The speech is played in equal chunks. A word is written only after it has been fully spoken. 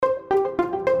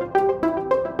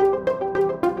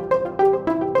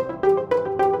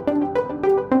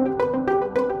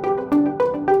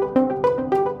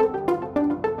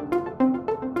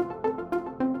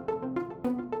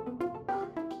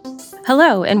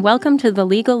Hello, and welcome to the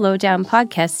Legal Lowdown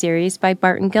podcast series by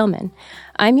Barton Gilman.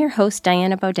 I'm your host,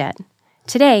 Diana Baudet.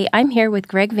 Today, I'm here with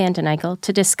Greg Vanden Eyck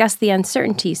to discuss the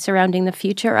uncertainty surrounding the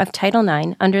future of Title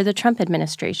IX under the Trump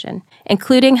administration,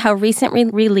 including how recently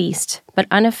released but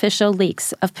unofficial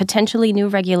leaks of potentially new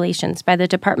regulations by the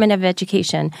Department of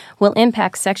Education will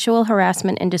impact sexual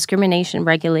harassment and discrimination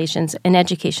regulations in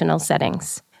educational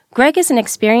settings. Greg is an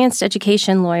experienced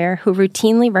education lawyer who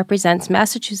routinely represents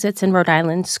Massachusetts and Rhode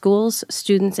Island schools,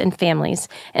 students, and families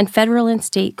in federal and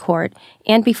state court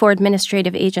and before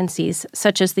administrative agencies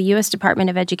such as the U.S. Department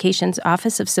of Education's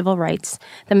Office of Civil Rights,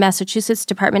 the Massachusetts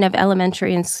Department of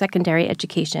Elementary and Secondary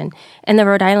Education, and the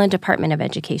Rhode Island Department of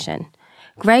Education.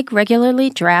 Greg regularly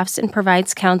drafts and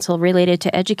provides counsel related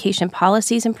to education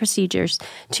policies and procedures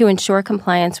to ensure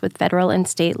compliance with federal and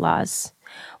state laws.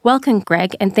 Welcome,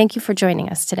 Greg, and thank you for joining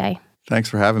us today. Thanks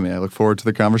for having me. I look forward to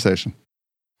the conversation.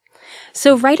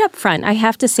 So right up front, I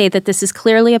have to say that this is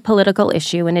clearly a political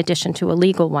issue in addition to a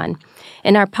legal one.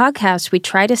 In our podcast, we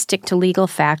try to stick to legal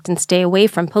fact and stay away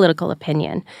from political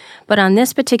opinion. But on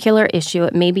this particular issue,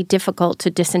 it may be difficult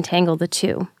to disentangle the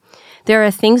two. There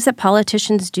are things that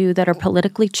politicians do that are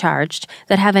politically charged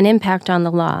that have an impact on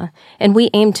the law, and we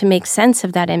aim to make sense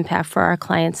of that impact for our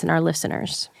clients and our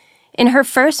listeners. In her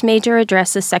first major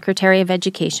address as Secretary of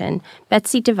Education,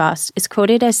 Betsy DeVos is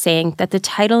quoted as saying that the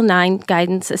Title IX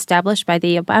guidance established by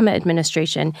the Obama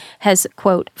administration has,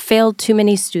 quote, failed too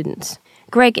many students.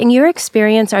 Greg, in your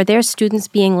experience, are there students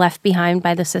being left behind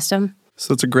by the system?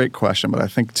 So it's a great question, but I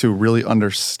think to really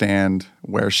understand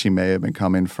where she may have been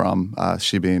coming from,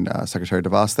 she being Secretary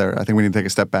DeVos there, I think we need to take a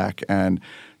step back and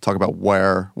talk about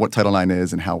what Title IX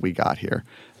is and how we got here.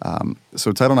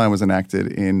 So Title IX was enacted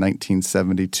in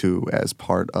 1972 as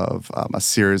part of a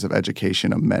series of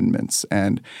education amendments.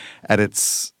 And at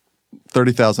its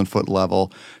 30,000-foot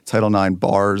level, Title IX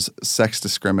bars sex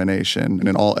discrimination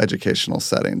in all educational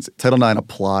settings. Title IX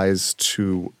applies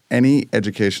to any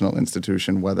educational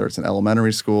institution, whether it's an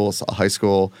elementary school, a high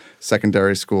school,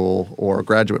 secondary school, or a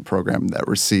graduate program that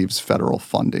receives federal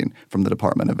funding from the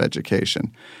Department of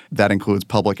Education. That includes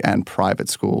public and private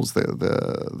schools.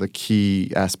 The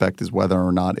key aspect is whether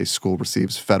or not a school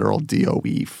receives federal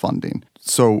DOE funding.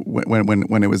 So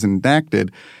when it was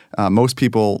enacted, most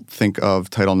people think of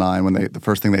Title IX the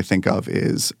first thing they think of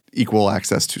is equal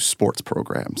access to sports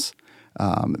programs.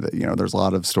 There's a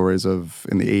lot of stories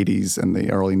in the 80s and the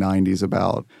early 90s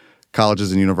about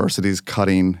colleges and universities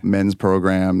cutting men's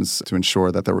programs to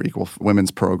ensure that there were equal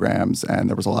women's programs, and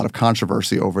there was a lot of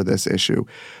controversy over this issue.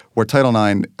 Where Title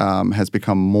IX has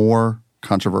become more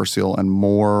controversial and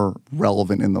more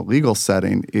relevant in the legal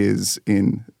setting is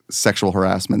in sexual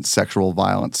harassment, sexual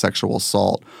violence, sexual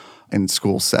assault in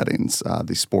school settings.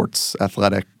 The sports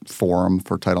athletic forum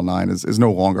for Title IX is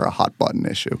no longer a hot-button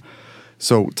issue.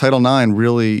 So Title IX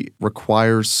really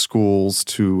requires schools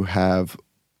to have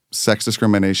sex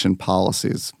discrimination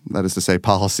policies, that is to say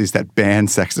policies that ban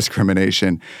sex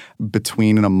discrimination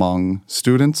between and among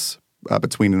students,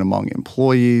 between and among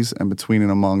employees, and between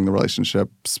and among the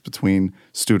relationships between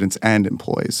students and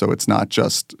employees. So it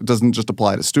doesn't just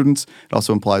apply to students, it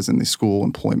also applies in the school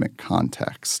employment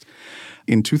context.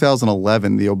 In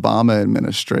 2011, the Obama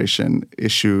administration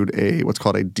issued what's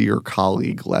called a Dear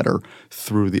Colleague letter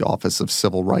through the Office of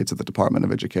Civil Rights at the Department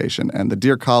of Education. And the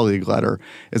Dear Colleague letter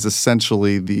is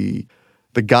essentially the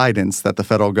guidance that the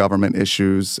federal government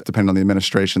issues, depending on the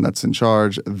administration that's in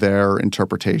charge, their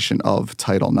interpretation of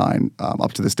Title IX.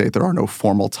 Up to this date, there are no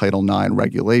formal Title IX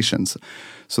regulations.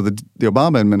 So the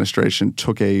Obama administration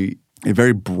took a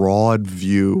very broad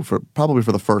view, probably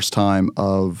for the first time,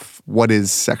 of what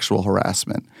is sexual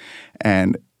harassment.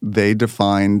 And they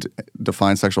defined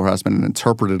sexual harassment and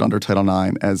interpreted under Title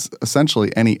IX as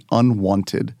essentially any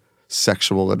unwanted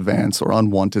sexual advance or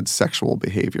unwanted sexual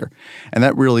behavior. And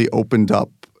that really opened up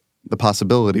the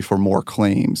possibility for more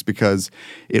claims because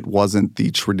it wasn't the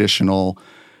traditional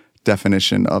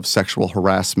definition of sexual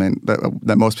harassment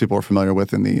that most people are familiar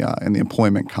with in the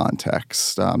employment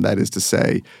context. That is to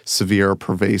say, severe,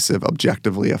 pervasive,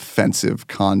 objectively offensive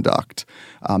conduct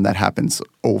that happens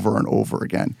over and over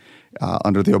again.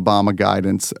 Under the Obama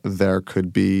guidance, there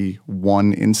could be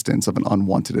one instance of an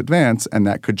unwanted advance, and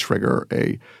that could trigger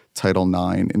a Title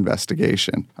IX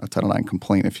investigation, a Title IX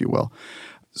complaint, if you will.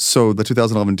 So the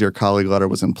 2011 Dear Colleague letter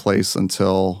was in place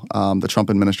until the Trump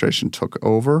administration took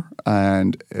over,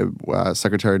 and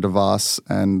Secretary DeVos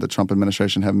and the Trump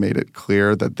administration have made it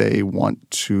clear that they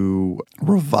want to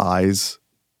revise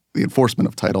the enforcement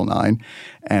of Title IX.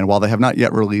 And while they have not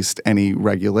yet released any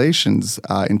regulations,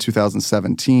 in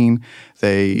 2017,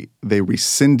 they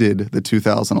rescinded the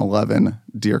 2011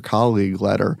 Dear Colleague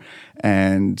letter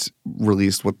and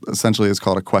released what essentially is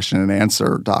called a question and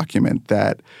answer document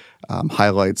that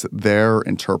highlights their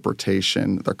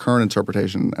interpretation, their current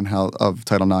interpretation and how of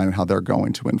Title IX and how they're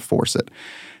going to enforce it.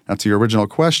 Now, to your original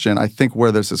question, I think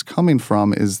where this is coming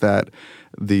from is that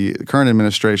the current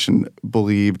administration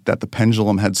believed that the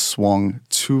pendulum had swung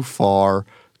too far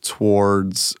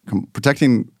towards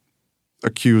protecting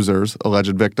accusers,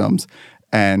 alleged victims,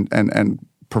 and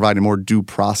providing more due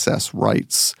process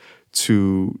rights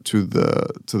to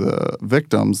the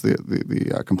victims,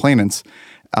 the complainants,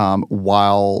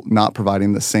 while not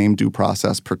providing the same due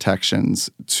process protections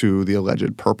to the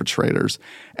alleged perpetrators.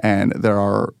 And there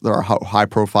are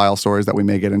high-profile stories that we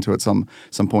may get into at some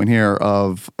point here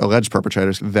of alleged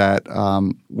perpetrators that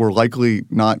were likely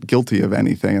not guilty of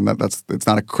anything, and it's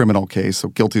not a criminal case, so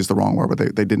guilty is the wrong word, but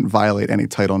they didn't violate any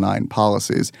Title IX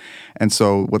policies. And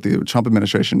so what the Trump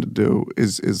administration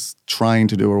is trying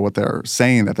to do, or what they're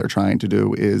saying that they're trying to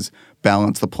do, is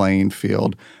balance the playing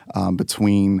field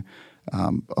between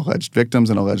alleged victims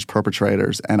and alleged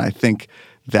perpetrators. And I think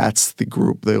that's the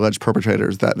group, the alleged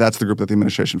perpetrators, that's the group that the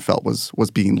administration felt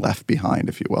was being left behind,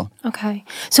 if you will. Okay.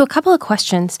 So a couple of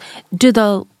questions. Does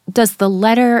the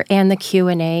letter and the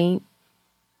Q&A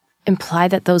imply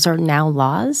that those are now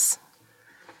laws?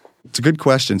 It's a good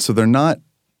question. So they're not.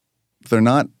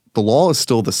 The law is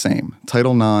still the same.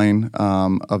 Title IX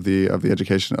of the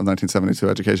education of 1972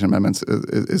 Education Amendments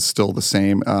is still the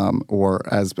same, or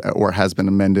has been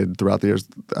amended throughout the years.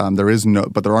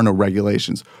 There are no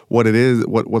regulations. What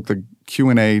the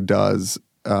Q&A does,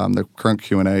 the current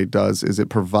Q&A does, is it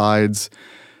provides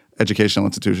educational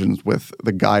institutions with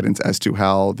the guidance as to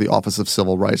how the Office of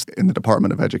Civil Rights in the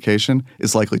Department of Education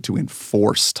is likely to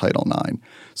enforce Title IX.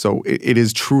 So it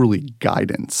is truly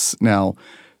guidance. Now,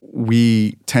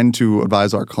 we tend to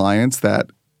advise our clients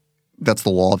that that's the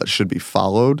law that should be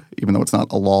followed, even though it's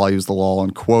not a law. I use the law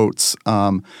in quotes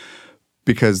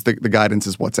because the guidance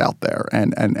is what's out there.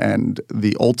 And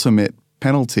the ultimate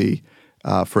penalty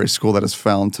for a school that is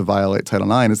found to violate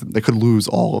Title IX is that they could lose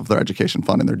all of their education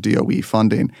funding, their DOE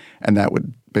funding, and that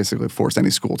would basically force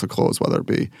any school to close, whether it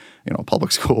be a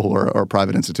public school or a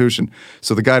private institution.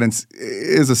 So the guidance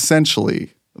is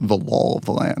essentially the law of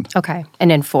the land. Okay. And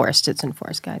enforced. It's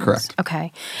enforced guidance. Correct.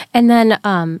 Okay. And then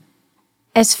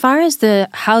as far as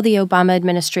how the Obama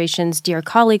administration's Dear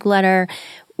Colleague letter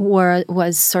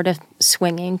was sort of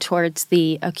swinging towards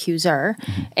the accuser,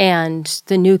 mm-hmm. and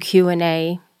the new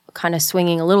Q&A kind of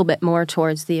swinging a little bit more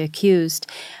towards the accused,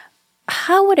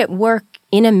 how would it work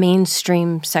in a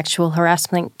mainstream sexual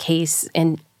harassment case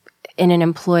in an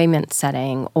employment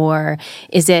setting? Or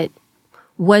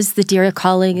was the Dear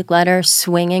Colleague letter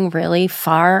swinging really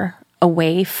far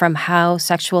away from how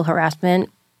sexual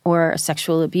harassment or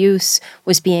sexual abuse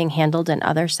was being handled in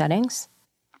other settings?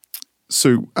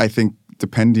 So I think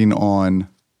depending on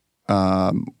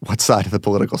what side of the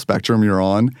political spectrum you're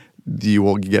on, you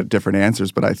will get different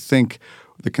answers. But I think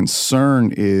the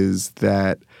concern is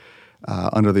that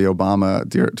under the Obama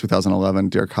 2011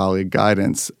 Dear Colleague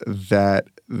guidance, that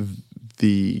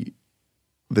the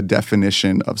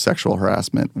definition of sexual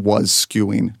harassment was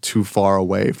skewing too far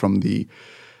away from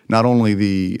not only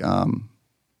the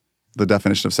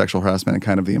definition of sexual harassment in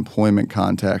kind of the employment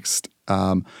context,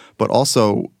 but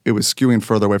also it was skewing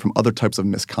further away from other types of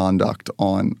misconduct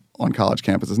on college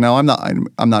campuses. Now,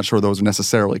 I'm not sure those are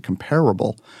necessarily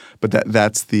comparable, but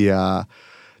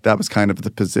that was kind of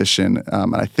the position,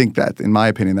 and I think that, in my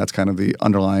opinion, that's kind of the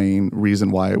underlying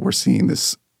reason why we're seeing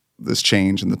this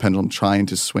change and the pendulum trying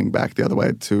to swing back the other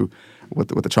way to what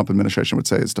the Trump administration would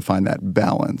say is to find that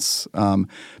balance,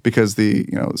 because the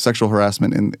sexual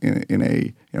harassment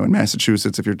in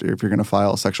Massachusetts, if you're going to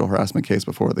file a sexual harassment case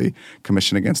before the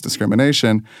Commission Against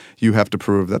Discrimination, you have to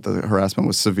prove that the harassment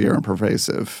was severe and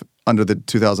pervasive. Under the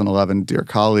 2011 Dear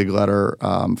Colleague letter,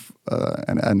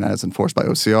 and as enforced by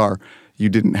OCR, you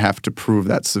didn't have to prove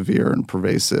that severe and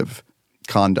pervasive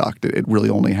conduct. It really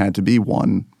only had to be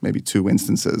one, maybe two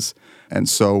instances. And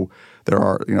so there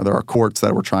are courts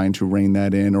that were trying to rein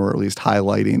that in, or at least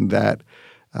highlighting that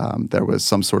there was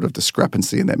some sort of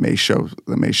discrepancy, and that may show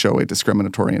a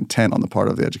discriminatory intent on the part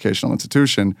of the educational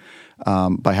institution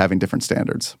by having different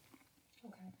standards.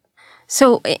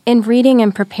 So in reading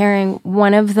and preparing,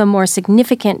 one of the more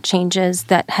significant changes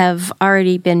that have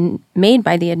already been made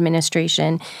by the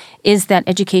administration is that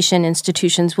education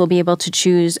institutions will be able to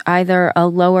choose either a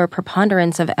lower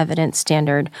preponderance of evidence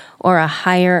standard or a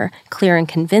higher clear and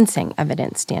convincing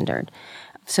evidence standard.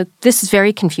 So this is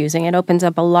very confusing. It opens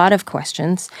up a lot of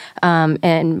questions.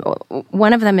 And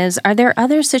one of them is, are there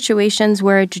other situations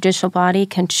where a judicial body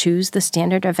can choose the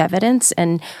standard of evidence?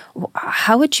 And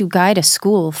how would you guide a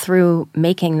school through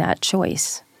making that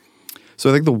choice? So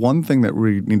I think the one thing that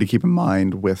we need to keep in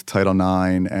mind with Title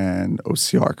IX and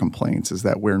OCR complaints is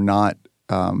that we're not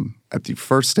at the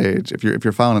first stage. If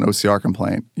you're filing an OCR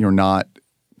complaint, you're not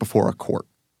before a court.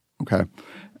 Okay.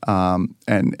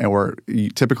 And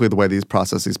typically the way these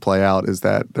processes play out is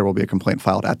that there will be a complaint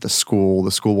filed at the school.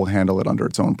 The school will handle it under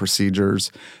its own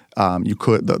procedures.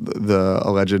 The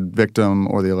alleged victim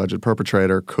or the alleged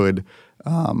perpetrator could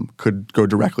go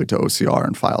directly to OCR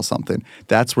and file something.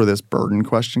 That's where this burden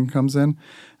question comes in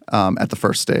at the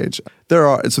first stage.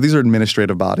 So these are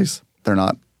administrative bodies. They're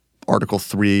not Article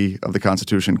III of the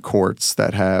Constitution courts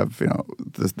that have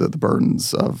the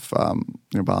burdens of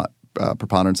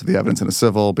preponderance of the evidence in a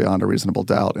civil, beyond a reasonable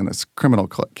doubt in a criminal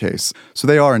case. So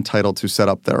they are entitled to set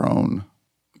up their own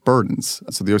burdens.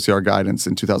 So the OCR guidance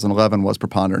in 2011 was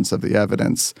preponderance of the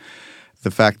evidence.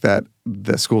 The fact that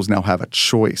the schools now have a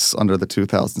choice under the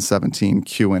 2017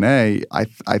 Q&A,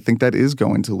 I think that is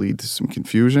going to lead to some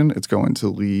confusion. It's going to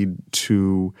lead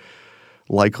to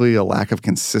likely a lack of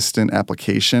consistent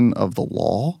application of the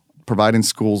law. Providing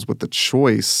schools with the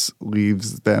choice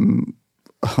leaves them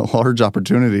a large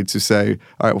opportunity to say,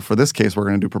 all right, well, for this case, we're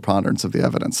going to do preponderance of the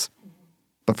evidence.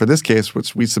 But for this case,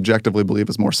 which we subjectively believe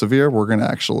is more severe, we're going to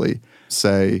actually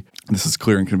say this is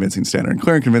clear and convincing standard. And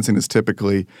clear and convincing is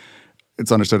typically,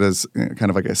 it's understood as kind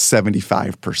of like a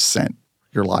 75%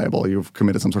 you're liable. You've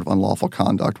committed some sort of unlawful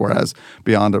conduct, whereas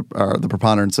beyond the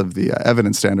preponderance of the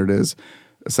evidence standard is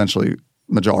essentially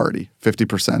majority,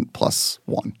 50% plus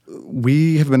one.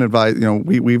 We have been advised,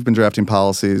 we've been drafting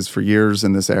policies for years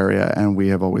in this area, and we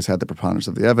have always had the preponderance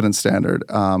of the evidence standard.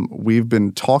 We've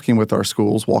been talking with our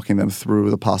schools, walking them through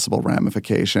the possible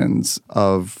ramifications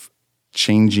of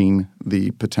changing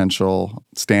the potential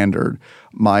standard.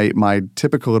 My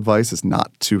typical advice is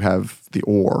not to have the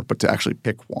or, but to actually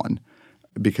pick one,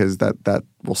 because that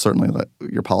will certainly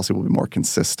your policy will be more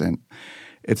consistent.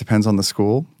 It depends on the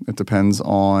school. It depends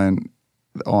on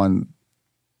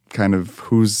kind of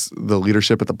who's the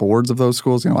leadership at the boards of those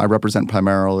schools. I represent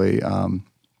primarily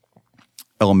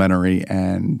elementary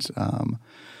and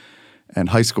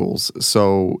high schools.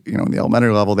 So, in the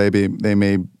elementary level, they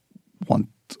may want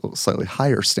a slightly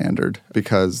higher standard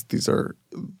because these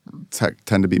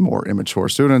tend to be more immature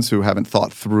students who haven't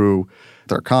thought through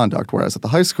their conduct. Whereas at the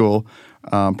high school,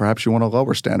 perhaps you want a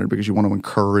lower standard because you want to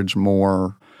encourage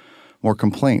more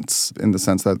complaints in the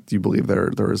sense that you believe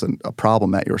there is a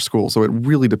problem at your school. So it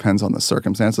really depends on the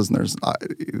circumstances, and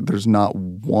there's not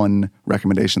one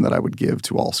recommendation that I would give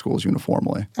to all schools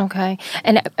uniformly. Okay.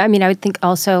 And I would think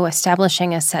also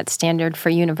establishing a set standard for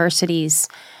universities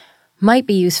might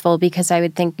be useful, because I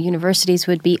would think universities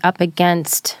would be up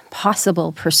against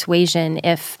possible persuasion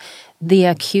if the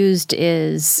accused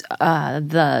is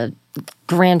the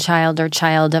grandchild or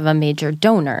child of a major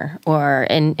donor or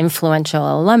an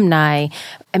influential alumni.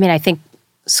 I think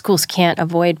schools can't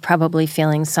avoid probably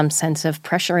feeling some sense of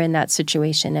pressure in that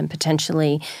situation and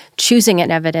potentially choosing an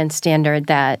evidence standard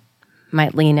that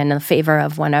might lean in the favor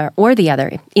of one or the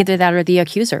other. Either that or the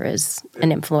accuser is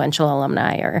an influential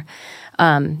alumni, or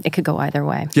it could go either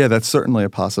way. Yeah, that's certainly a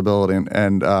possibility.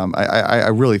 And I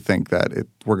really think that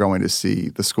we're going to see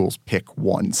the schools pick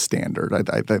one standard.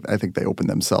 I think they open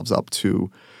themselves up to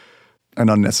an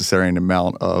unnecessary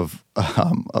amount of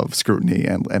scrutiny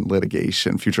and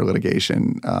litigation, future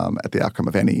litigation at the outcome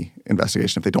of any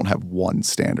investigation if they don't have one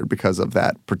standard because of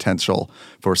that potential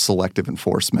for selective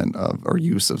enforcement or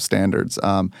use of standards.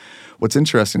 What's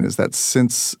interesting is that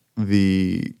since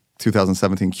the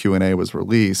 2017 Q&A was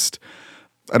released,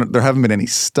 there haven't been any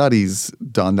studies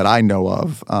done that I know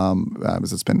of,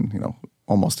 because it's been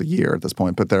almost a year at this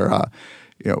point. But there,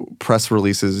 press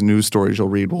releases, news stories you'll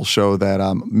read will show that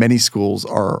many schools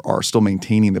are still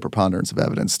maintaining the preponderance of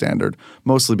evidence standard,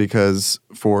 mostly because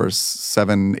for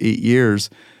 7-8 years,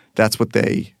 that's what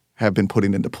they have been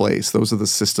putting into place. Those are the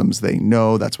systems they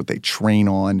know. That's what they train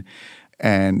on.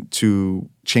 And to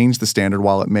change the standard,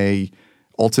 while it may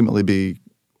ultimately be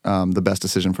the best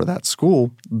decision for that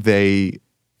school, they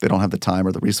don't have the time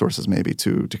or the resources maybe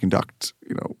to conduct,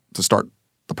 to start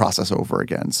the process over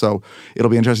again. So it'll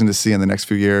be interesting to see in the next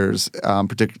few years,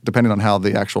 depending on how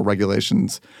the actual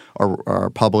regulations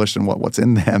are published and what's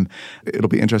in them. It'll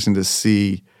be interesting to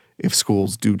see if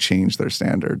schools do change their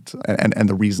standards and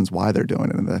the reasons why they're doing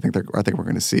it. And I think we're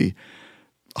going to see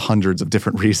hundreds of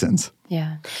different reasons.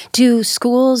 Yeah. Do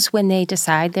schools, when they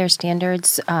decide their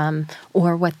standards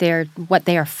or what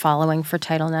they are following for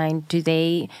Title IX, do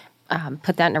they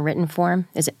put that in a written form?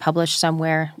 Is it published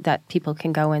somewhere that people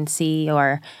can go and see,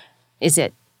 or is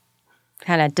it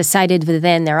kind of decided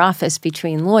within their office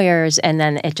between lawyers and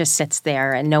then it just sits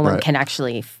there and no one can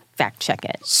actually fact check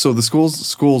it? So the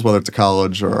schools, whether it's a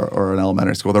college or an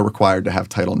elementary school, they're required to have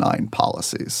Title IX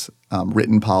policies,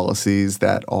 written policies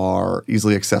that are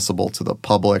easily accessible to the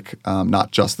public, not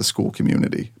just the school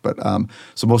community. But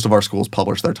so most of our schools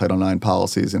publish their Title IX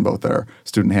policies in both their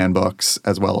student handbooks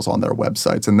as well as on their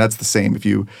websites. And that's the same if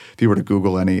you were to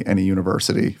Google any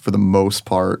university. For the most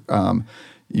part,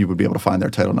 you would be able to find their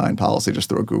Title IX policy just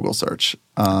through a Google search.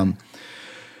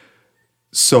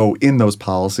 So in those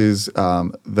policies,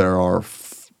 there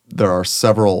are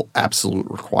several absolute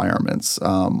requirements,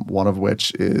 one of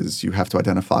which is you have to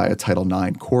identify a Title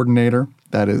IX coordinator.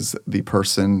 That is the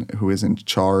person who is in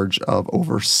charge of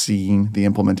overseeing the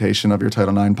implementation of your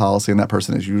Title IX policy, and that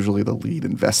person is usually the lead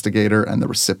investigator and the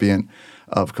recipient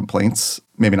of complaints.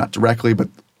 Maybe not directly, but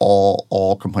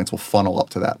all complaints will funnel up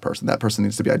to that person. That person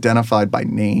needs to be identified by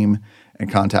name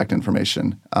and contact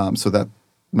information so that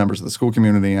members of the school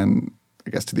community and,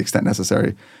 I guess to the extent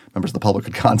necessary, members of the public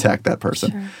could contact that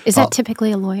person. Sure. Is that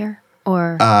typically a lawyer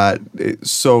or?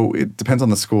 So it depends on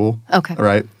the school. Okay.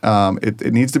 Right.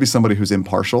 It needs to be somebody who's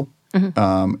impartial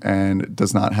and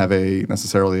does not have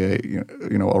necessarily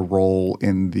a role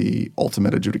in the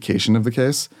ultimate adjudication of the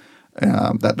case.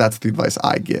 That's the advice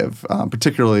I give,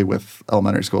 particularly with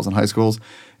elementary schools and high schools.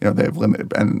 They have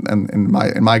limited, and in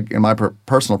my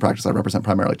personal practice, I represent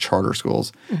primarily charter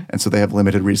schools, and so they have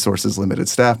limited resources, limited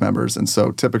staff members, and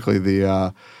so typically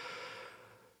the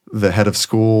head of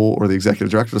school or the executive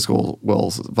director of school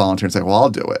will volunteer and say, "Well, I'll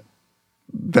do it."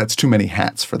 That's too many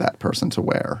hats for that person to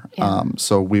wear. Yeah.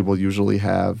 So we will usually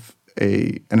have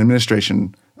an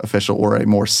administration official or a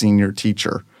more senior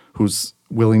teacher who's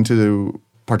willing to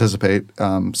participate,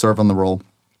 serve on the role.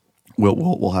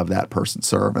 We'll have that person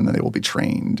serve, and then they will be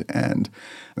trained, and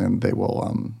they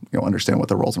will understand what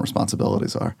their roles and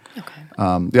responsibilities are. Okay.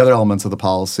 The other elements of the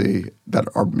policy that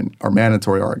are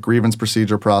mandatory are a grievance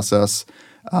procedure process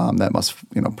that must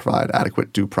provide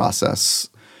adequate due process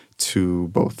to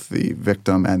both the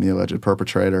victim and the alleged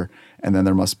perpetrator, and then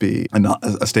there must be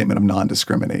a statement of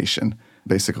non-discrimination,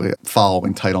 basically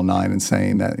following Title IX and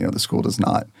saying that the school does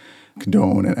not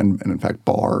condone and in fact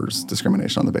bars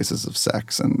discrimination on the basis of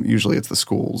sex, and usually it's the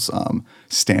school's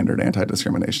standard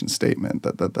anti-discrimination statement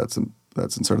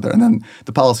that's inserted there. And then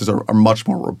the policies are much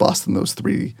more robust than those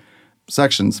three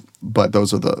sections, but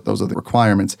those are the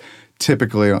requirements.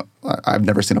 Typically, I've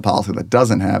never seen a policy that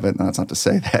doesn't have it, and that's not to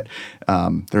say that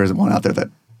there isn't one out there that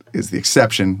is the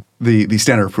exception. The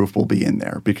standard of proof will be in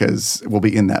there because will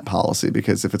be in that policy,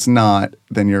 because if it's not,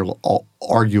 then you're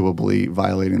arguably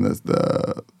violating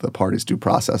the party's due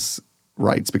process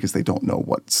rights because they don't know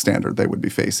what standard they would be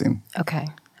facing. Okay.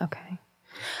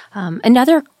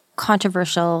 Another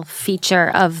controversial feature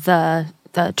of the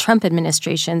Trump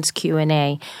administration's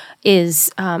Q&A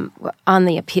is on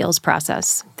the appeals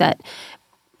process, that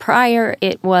prior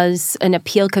it was an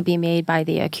appeal could be made by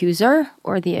the accuser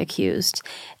or the accused.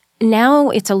 Now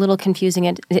it's a little confusing.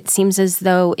 It seems as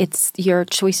though your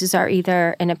choices are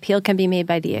either an appeal can be made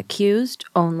by the accused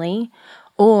only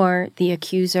or the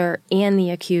accuser and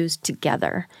the accused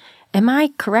together. Am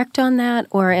I correct on that,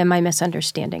 or am I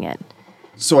misunderstanding it?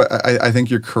 So I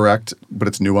think you're correct, but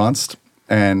it's nuanced.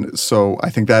 And so I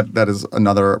think that is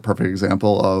another perfect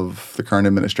example of the current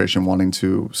administration wanting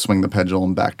to swing the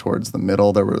pendulum back towards the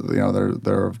middle. There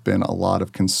have been a lot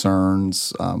of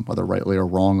concerns, whether rightly or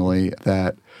wrongly,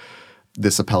 that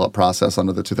this appellate process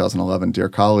under the 2011 Dear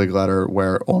Colleague letter,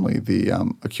 where only the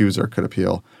accuser could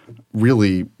appeal,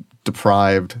 really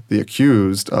deprived the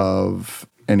accused of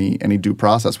any due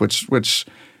process, which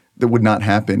that would not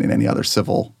happen in any other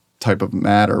civil type of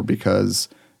matter because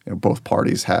both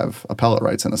parties have appellate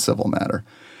rights in a civil matter.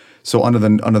 So under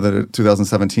the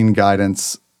 2017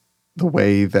 guidance, the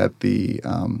way that the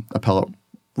appellate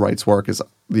rights work is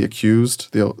the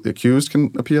accused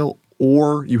can appeal,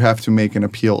 or you have to make an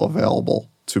appeal available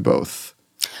to both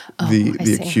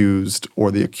the accused or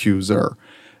the accuser.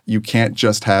 You can't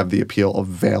just have the appeal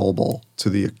available to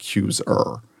the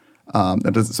accuser.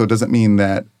 So it doesn't mean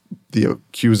that the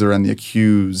accuser and the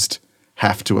accused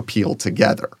have to appeal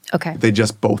together. Okay. They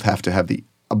just both have to have the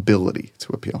ability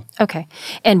to appeal. Okay.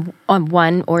 And on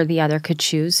one or the other could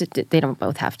choose. They don't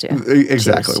both have to.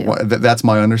 Exactly. That's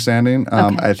my understanding.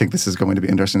 I think this is going to be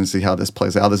interesting to see how this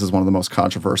plays out. This is one of the most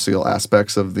controversial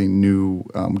aspects of the new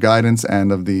guidance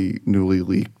and of the newly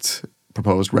leaked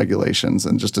proposed regulations.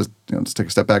 And just to just take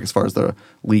a step back as far as the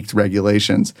leaked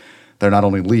regulations, they're not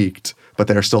only leaked, but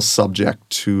they're still subject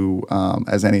to,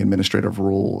 as any administrative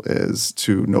rule is,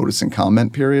 to notice and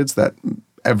comment periods that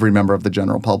every member of the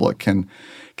general public can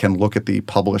look at the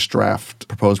published draft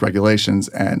proposed regulations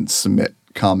and submit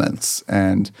comments.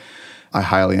 And I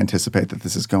highly anticipate that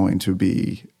this is going to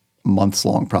be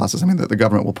months-long process. I mean, the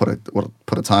government will put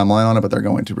a timeline on it, but they're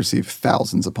going to receive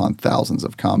thousands upon thousands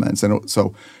of comments, and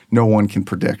so no one can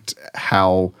predict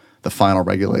how the final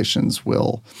regulations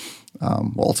will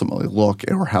ultimately look,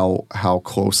 or how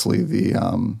closely the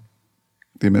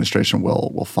administration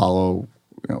will follow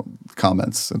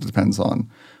comments. It depends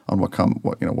on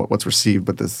what's received.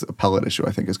 But this appellate issue,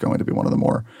 I think, is going to be one of the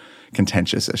more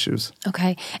contentious issues.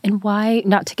 Okay. And why,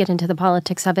 not to get into the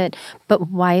politics of it, but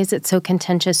why is it so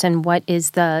contentious, and what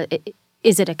is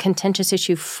it a contentious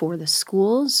issue for the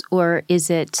schools, or is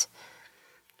it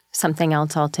something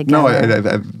else altogether? No,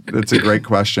 it's a great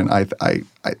question.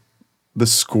 The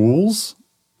schools,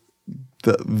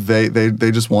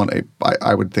 they just want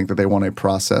I would think that they want a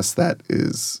process that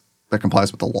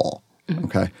complies with the law. Mm-hmm.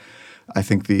 Okay. I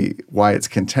think why it's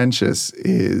contentious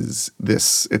is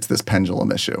this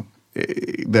pendulum issue.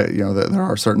 That there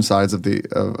are certain sides of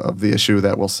the issue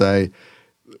that will say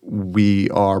we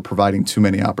are providing too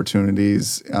many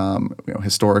opportunities.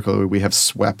 Historically, we have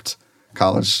swept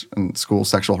college and school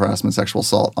sexual harassment, sexual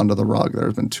assault under the rug. There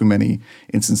have been too many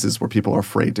instances where people are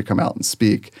afraid to come out and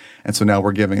speak, and so now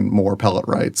we're giving more appellate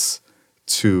rights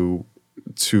to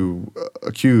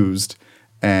accused,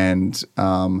 and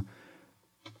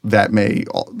that may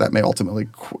ultimately,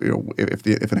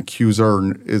 if an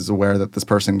accuser is aware that this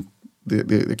person,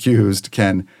 the accused,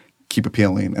 can keep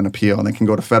appealing and appeal, and then can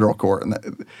go to federal court,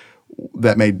 and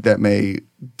that may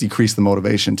decrease the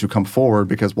motivation to come forward,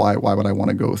 because why would I want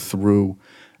to go through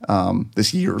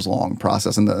this years-long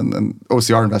process? And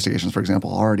OCR investigations, for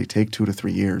example, already take 2 to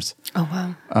 3 years. Oh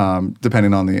wow!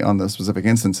 Depending on the specific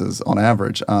instances, on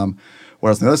average.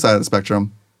 Whereas on the other side of the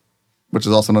spectrum, which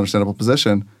is also an understandable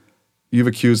position, you've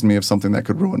accused me of something that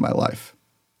could ruin my life,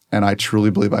 and I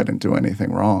truly believe I didn't do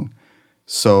anything wrong.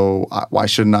 So why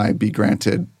shouldn't I be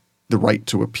granted the right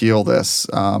to appeal this?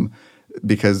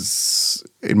 Because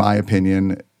in my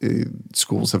opinion,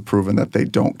 schools have proven that they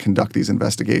don't conduct these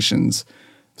investigations.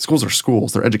 Schools are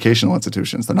schools; they're educational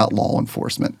institutions. They're not law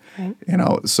enforcement. Right.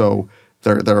 So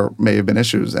there may have been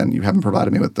issues, and you haven't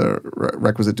provided me with the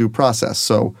requisite due process.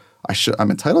 So I'm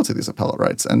entitled to these appellate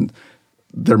rights, and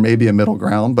there may be a middle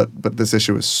ground, but this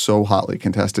issue is so hotly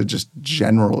contested. Just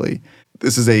generally,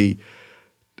 this is a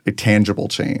tangible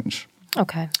change.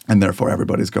 Okay. And therefore,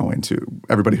 everybody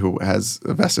who has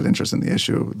a vested interest in the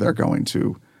issue, they're going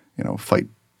to, fight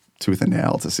tooth and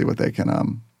nail to see what they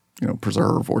can,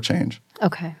 preserve or change.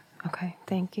 Okay. Okay.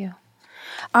 Thank you.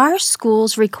 Are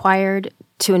schools required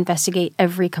to investigate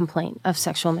every complaint of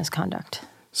sexual misconduct?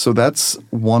 So that's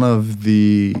one of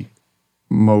the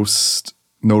most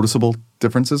noticeable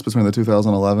differences between the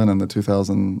 2011 and the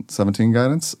 2017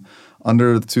 guidance.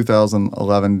 Under the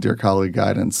 2011 Dear Colleague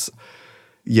guidance,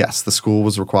 yes, the school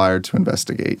was required to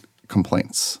investigate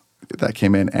complaints that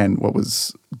came in. And what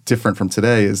was different from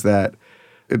today is that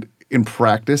in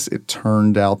practice, it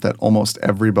turned out that almost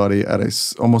every employee at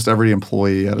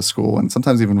a school, and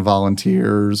sometimes even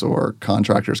volunteers or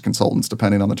contractors, consultants,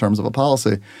 depending on the terms of a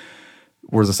policy,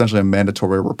 was essentially a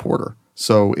mandatory reporter.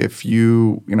 So if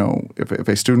if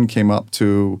a student came up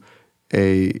to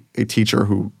a teacher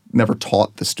who never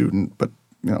taught the student, but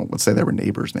let's say they were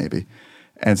neighbors maybe,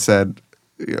 and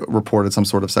reported some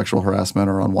sort of sexual harassment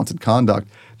or unwanted conduct,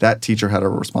 that teacher had a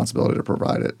responsibility to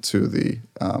provide it to the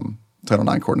Title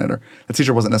IX coordinator.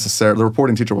 The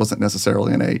reporting teacher wasn't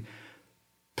necessarily in a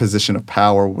position of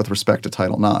power with respect to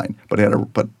Title IX,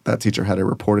 but that teacher had a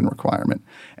reporting requirement,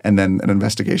 and then an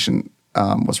investigation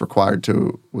was required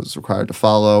to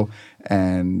follow,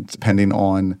 and depending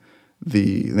on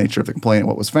the nature of the complaint and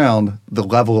what was found, the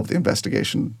level of the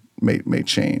investigation may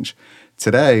change.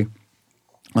 Today,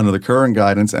 under the current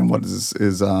guidance and what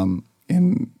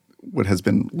what has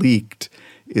been leaked,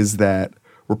 is that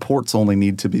reports only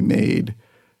need to be made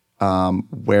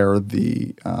where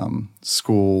the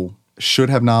school should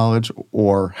have knowledge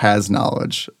or has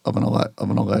knowledge of an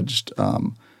alleged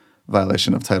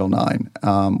violation of Title IX,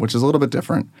 which is a little bit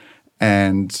different.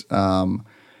 And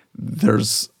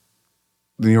there's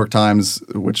the New York Times,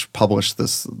 which published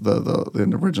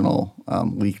the original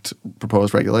leaked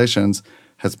proposed regulations,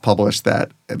 has published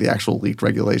that the actual leaked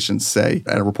regulations say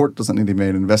a report doesn't need to be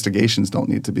made, investigations don't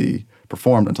need to be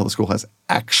performed until the school has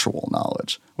actual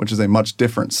knowledge, which is a much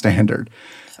different standard.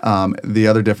 The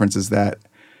other difference is that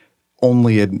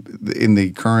only in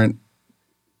the current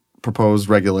proposed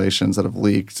regulations that have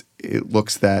leaked, it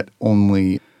looks that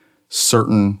only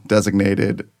certain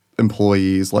designated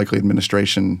employees, likely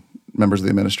members of the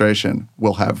administration,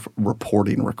 will have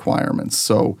reporting requirements.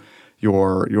 So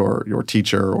your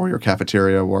teacher or your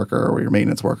cafeteria worker or your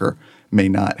maintenance worker may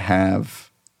not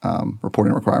have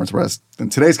reporting requirements, whereas in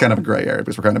today's kind of a gray area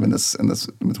because we're kind of in this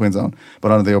in-between zone.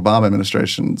 But under the Obama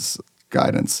administration's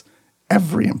guidance,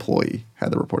 every employee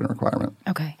had the reporting requirement.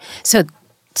 Okay. So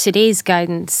today's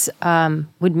guidance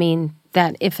would mean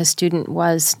that if a student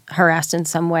was harassed in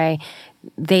some way,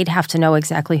 they'd have to know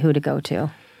exactly who to go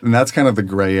to. And that's kind of the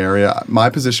gray area. My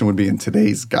position would be in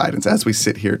today's guidance, as we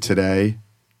sit here today,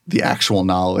 the actual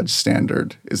knowledge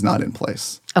standard is not in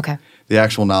place. Okay. The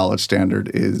actual knowledge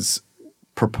standard is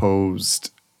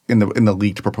proposed in the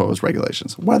leaked proposed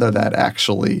regulations. Whether that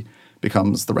actually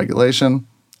becomes the regulation,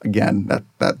 again,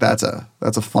 that's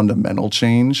a fundamental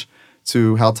change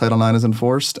to how Title IX is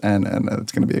enforced, and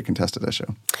it's going to be a contested issue.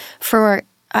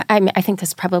 I think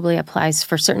this probably applies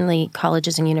for certainly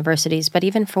colleges and universities, but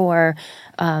even for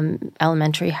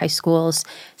elementary, high schools.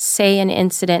 Say an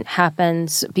incident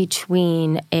happens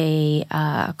between a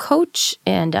coach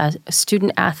and a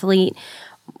student athlete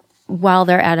while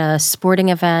they're at a sporting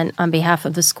event on behalf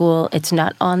of the school. It's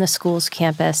not on the school's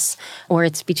campus, or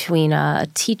it's between a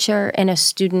teacher and a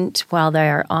student while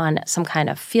they're on some kind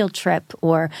of field trip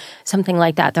or something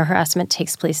like that. The harassment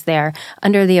takes place there.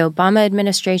 Under the Obama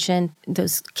administration,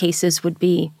 those cases would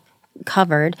be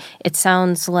covered. It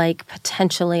sounds like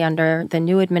potentially under the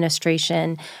new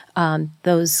administration,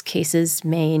 those cases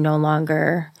may no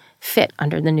longer fit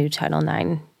under the new Title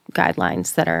IX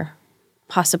guidelines that are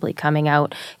possibly coming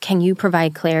out. Can you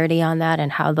provide clarity on that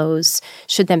and how those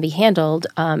should then be handled?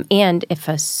 And if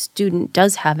a student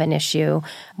does have an issue,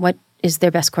 what is their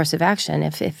best course of action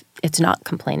if it's not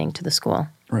complaining to the school?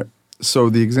 Right. So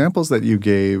the examples that you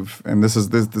gave, and this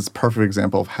is this perfect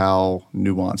example of how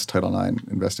nuanced Title IX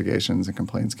investigations and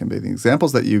complaints can be. The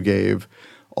examples that you gave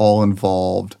all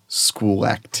involved school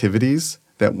activities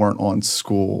that weren't on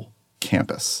school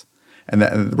campus.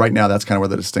 And right now that's kind of where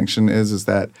the distinction is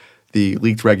that the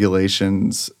leaked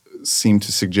regulations seem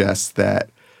to suggest that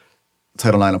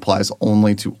Title IX applies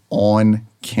only to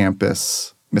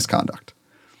on-campus misconduct.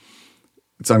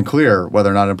 It's unclear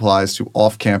whether or not it applies to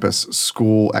off-campus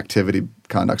school activity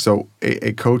conduct. So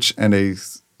a coach and a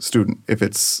student, if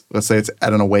it's, let's say it's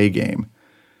at an away game,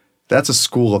 that's a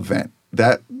school event.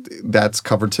 That's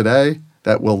covered today.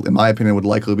 That will, in my opinion, would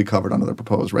likely be covered under the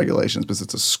proposed regulations because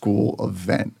it's a school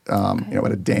event.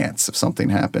 At a dance, if something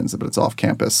happens, but it's off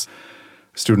campus,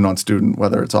 student on student,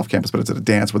 whether it's off campus, but it's at a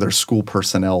dance where there's school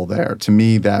personnel there. To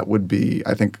me, that would be,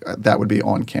 I think, that would be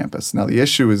on campus. Now, the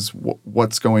issue is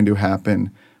what's going to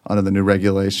happen under the new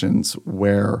regulations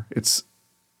where it's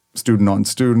student on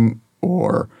student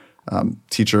or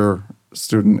teacher,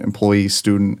 student, employee,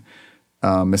 student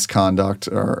misconduct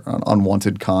or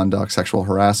unwanted conduct, sexual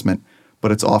harassment.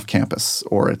 But it's off campus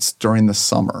or it's during the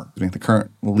summer. I mean, the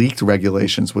current leaked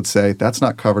regulations would say that's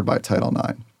not covered by Title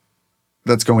IX.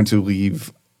 That's going to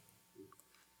leave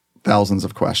thousands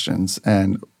of questions.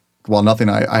 And while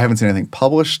I haven't seen anything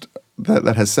published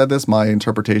that has said this, my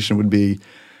interpretation would be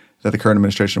that the current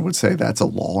administration would say that's a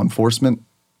law enforcement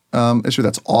issue.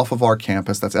 That's off of our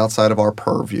campus. That's outside of our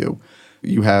purview.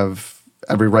 You have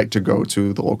every right to go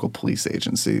to the local police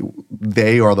agency.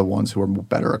 They are the ones who are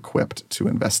better equipped to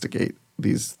investigate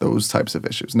those types of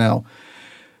issues. Now,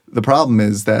 the problem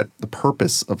is that the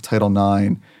purpose of Title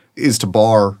IX is to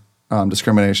bar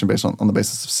discrimination based on the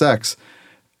basis of sex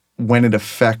when it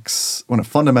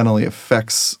fundamentally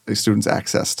affects a student's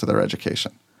access to their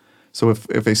education. So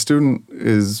if a student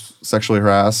is sexually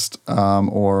harassed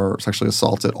or sexually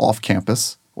assaulted off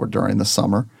campus or during the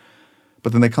summer,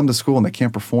 but then they come to school and they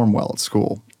can't perform well at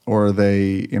school, or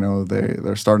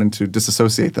they're starting to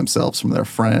disassociate themselves from their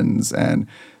friends and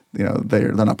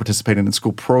they're not participating in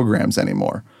school programs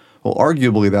anymore. Well,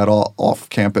 arguably that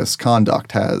off-campus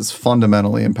conduct has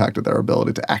fundamentally impacted their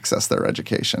ability to access their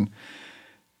education.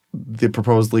 The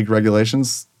proposed leaked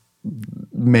regulations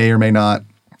may or may not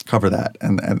cover that,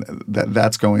 and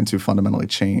that's going to fundamentally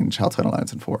change how Title IX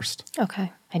is enforced. Okay.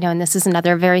 I know, and this is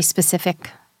another very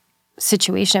specific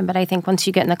situation, but I think once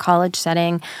you get in the college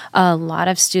setting, a lot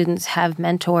of students have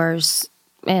mentors,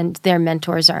 and their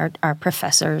mentors are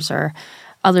professors or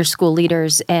other school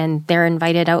leaders, and they're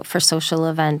invited out for social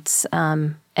events.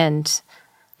 And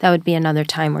that would be another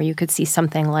time where you could see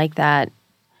something like that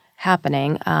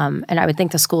happening. And I would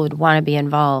think the school would want to be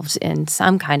involved in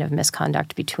some kind of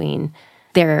misconduct between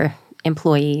their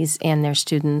employees and their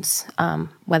students,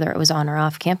 whether it was on or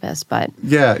off campus. But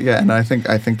yeah, and I think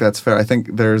that's fair. I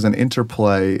think there's an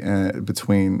interplay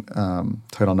between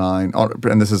Title IX,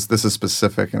 and this is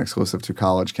specific and exclusive to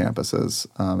college campuses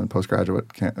and postgraduate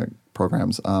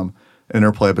programs. An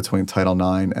interplay between Title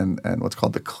IX and what's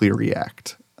called the Clery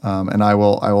Act. And I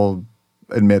will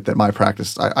admit that my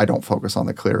practice, I don't focus on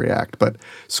the Clery Act, but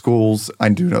schools, I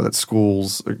do know that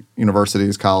schools,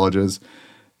 universities, colleges,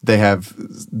 they have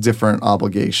different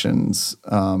obligations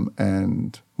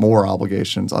and more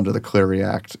obligations under the Clery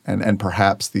Act, and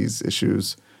perhaps these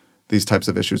types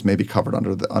of issues may be covered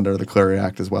under the Clery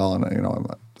Act as well. And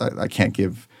I can't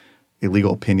give a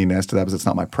legal opinion as to that because it's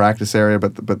not my practice area.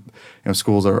 But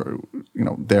schools are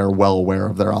they're well aware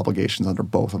of their obligations under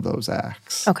both of those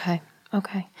acts. Okay.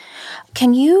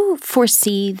 Can you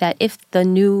foresee that if the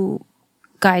new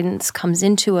guidance comes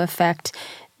into effect,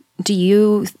 do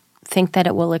you think that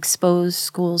it will expose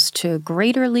schools to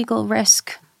greater legal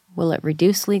risk? Will it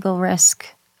reduce legal risk?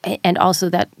 And also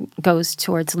that goes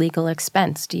towards legal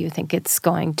expense. Do you think it's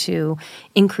going to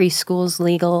increase schools'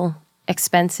 legal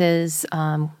expenses,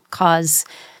 cause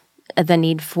the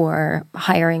need for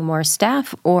hiring more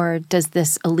staff, or does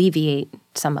this alleviate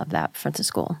some of that for the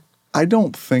school? I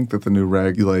don't think that the new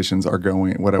regulations are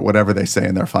going, whatever they say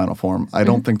in their final form, I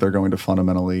don't think they're going to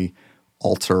fundamentally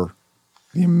alter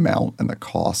the amount and the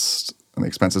cost and the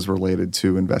expenses related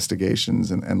to investigations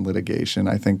and litigation.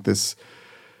 I think this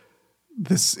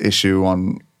issue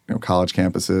on college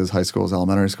campuses, high schools,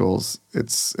 elementary schools,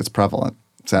 it's prevalent.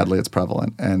 Sadly, it's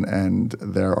prevalent, and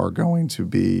there are going to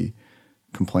be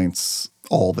complaints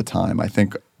all the time. I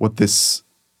think what the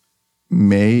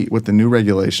new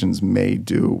regulations may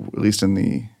do, at least in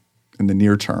the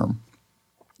near term,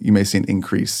 you may see an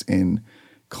increase in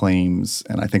claims,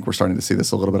 and I think we're starting to see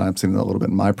this a little bit. I'm seeing it a little bit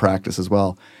in my practice as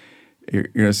well. You're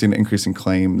going to see an increase in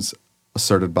claims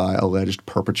asserted by alleged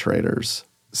perpetrators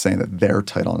saying that their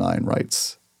Title IX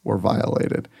rights were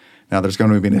violated. Now, there's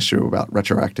going to be an issue about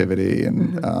retroactivity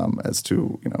and as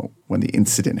to when the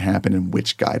incident happened and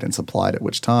which guidance applied at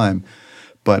which time.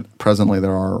 But presently,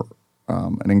 there are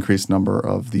an increased number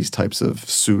of these types of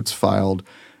suits filed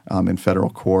in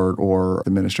federal court or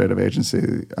administrative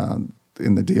agency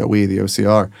in the DOE, the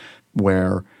OCR,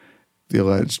 where the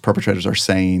alleged perpetrators are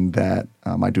saying that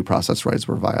my due process rights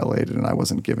were violated and I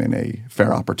wasn't given a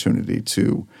fair opportunity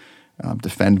to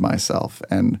defend myself.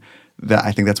 And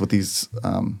I think that's what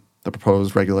the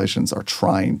proposed regulations are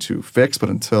trying to fix. But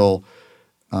until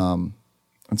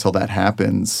that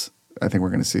happens, I think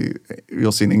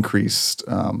you'll see an increased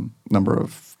number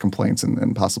of complaints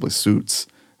and possibly suits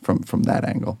from that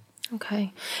angle.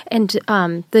 Okay. And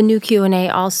the new Q&A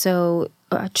also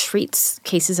treats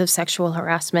cases of sexual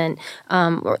harassment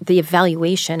or the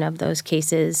evaluation of those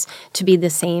cases to be the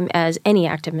same as any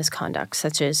act of misconduct,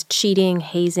 such as cheating,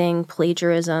 hazing,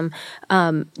 plagiarism.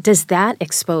 Does that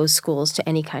expose schools to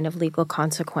any kind of legal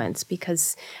consequence?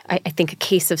 Because I think a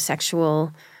case of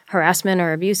sexual harassment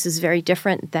or abuse is very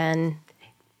different than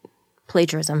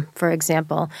plagiarism, for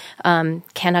example.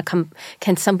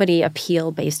 Can somebody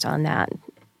appeal based on that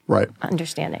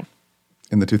understanding?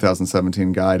 In the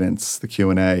 2017 guidance, the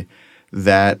Q&A,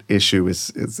 that issue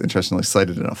is interestingly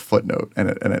cited in a footnote, and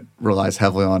it relies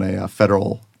heavily on a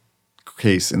federal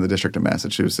case in the District of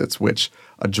Massachusetts, which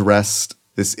addressed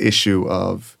this issue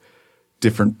of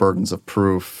different burdens of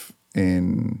proof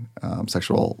in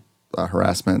sexual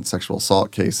harassment, sexual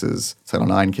assault cases,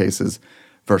 Title IX cases,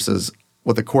 versus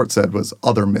what the court said was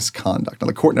other misconduct. Now,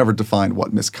 the court never defined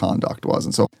what misconduct was.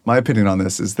 And so my opinion on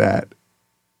this is that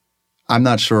I'm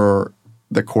not sure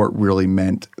the court really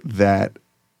meant that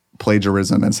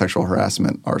plagiarism and sexual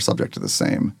harassment are subject to the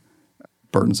same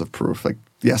burdens of proof. Like,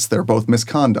 yes, they're both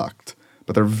misconduct,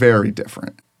 but they're very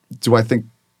different. Do I think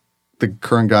the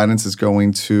current guidance is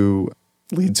going to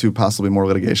lead to possibly more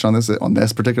litigation on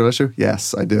this particular issue?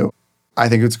 Yes, I do. I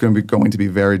think it's going to be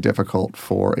very difficult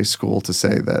for a school to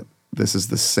say that this is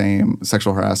the same,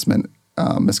 sexual harassment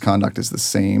misconduct is the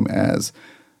same as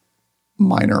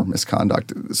minor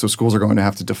misconduct. So schools are going to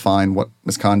have to define what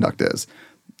misconduct is.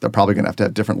 They're probably going to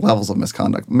have different levels of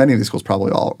misconduct. Many of these schools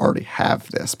probably already have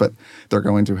this, but they're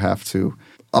going to have to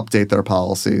update their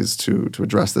policies to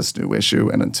address this new issue.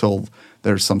 And until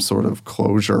there's some sort of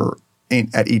closure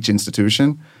at each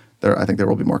institution, I think there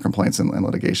will be more complaints and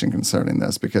litigation concerning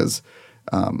this because,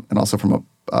 and also from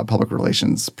a public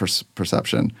relations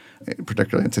perception,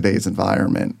 particularly in today's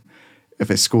environment,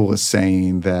 if a school is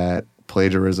saying that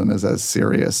plagiarism is as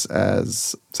serious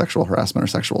as sexual harassment or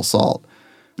sexual assault,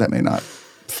 that may not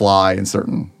fly in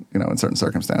certain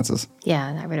circumstances.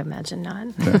 Yeah, I would imagine not.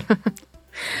 Yeah.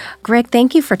 Greg,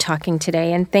 thank you for talking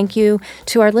today, and thank you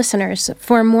to our listeners.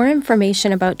 For more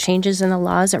information about changes in the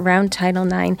laws around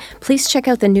Title IX, please check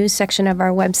out the news section of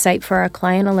our website for our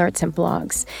client alerts and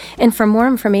blogs. And for more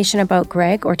information about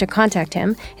Greg or to contact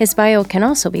him, his bio can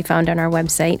also be found on our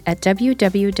website at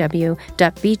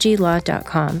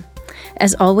www.bglaw.com.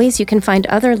 As always, you can find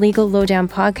other Legal Lowdown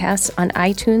podcasts on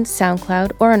iTunes,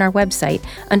 SoundCloud, or on our website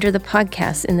under the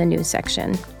podcasts in the news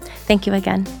section. Thank you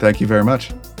again. Thank you very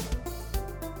much.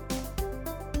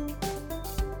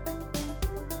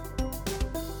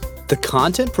 The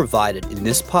content provided in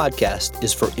this podcast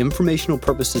is for informational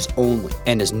purposes only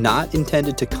and is not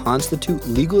intended to constitute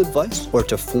legal advice or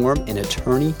to form an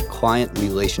attorney-client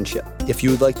relationship. If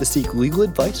you would like to seek legal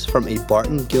advice from a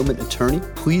Barton Gilman attorney,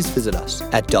 please visit us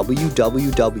at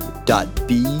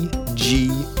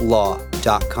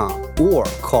www.bglaw.com or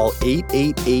call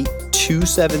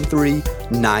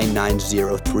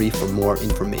 888-273-9903 for more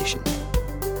information.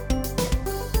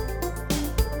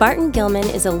 Barton Gilman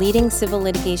is a leading civil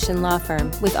litigation law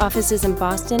firm with offices in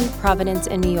Boston, Providence,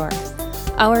 and New York.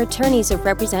 Our attorneys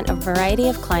represent a variety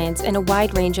of clients in a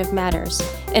wide range of matters,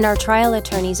 and our trial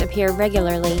attorneys appear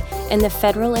regularly in the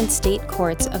federal and state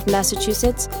courts of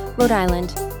Massachusetts, Rhode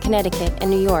Island, Connecticut,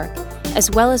 and New York, as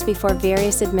well as before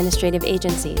various administrative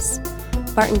agencies.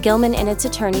 Barton Gilman and its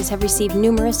attorneys have received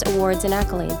numerous awards and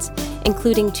accolades,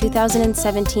 including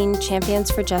 2017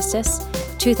 Champions for Justice,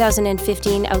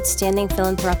 2015 Outstanding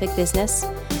Philanthropic Business,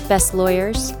 Best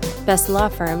Lawyers, Best Law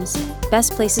Firms,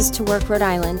 Best Places to Work Rhode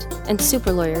Island, and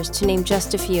Super Lawyers, to name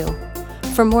just a few.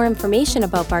 For more information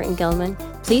about Barton Gilman,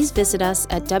 please visit us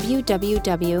at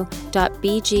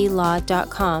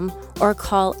www.bglaw.com or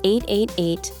call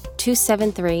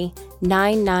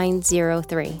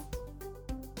 888-273-9903.